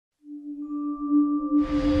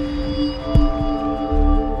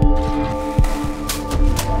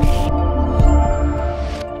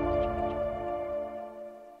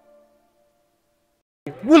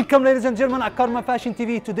Welcome, ladies and gentlemen, at Karma Fashion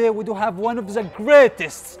TV. Today we do have one of the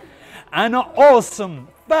greatest and awesome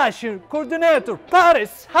fashion coordinator,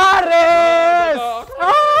 Paris Harris.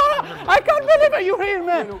 I can't believe you're here,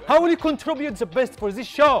 man. How will you contribute the best for this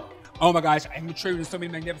show? Oh my gosh, I'm contributing in so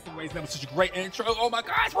many magnificent ways. That was such a great intro. Oh my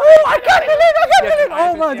gosh. Oh, I can't believe.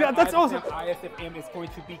 Oh my God, that's awesome. ISFM is going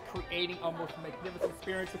to be creating a most magnificent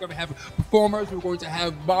experience. We're going to have performers. We're going to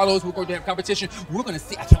have models. We're going to have competition. We're going to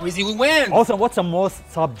see. I can't wait to see who wins. Also, what's the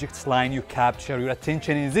most subject line you capture your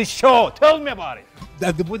attention in this show? Tell me about it.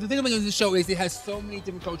 The thing about this show is it has so many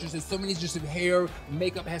different cultures. There's so many just hair,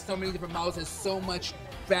 makeup. It has so many different models. There's so much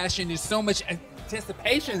fashion. There's so much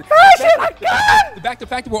anticipation. Fashion, The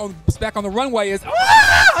fact that we're back on the runway is.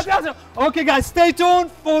 Okay, guys, stay tuned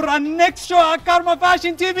for our next show at Karma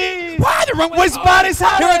Fashion TV. Why the runway? With Paris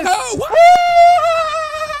Harris. Here I go. Woo!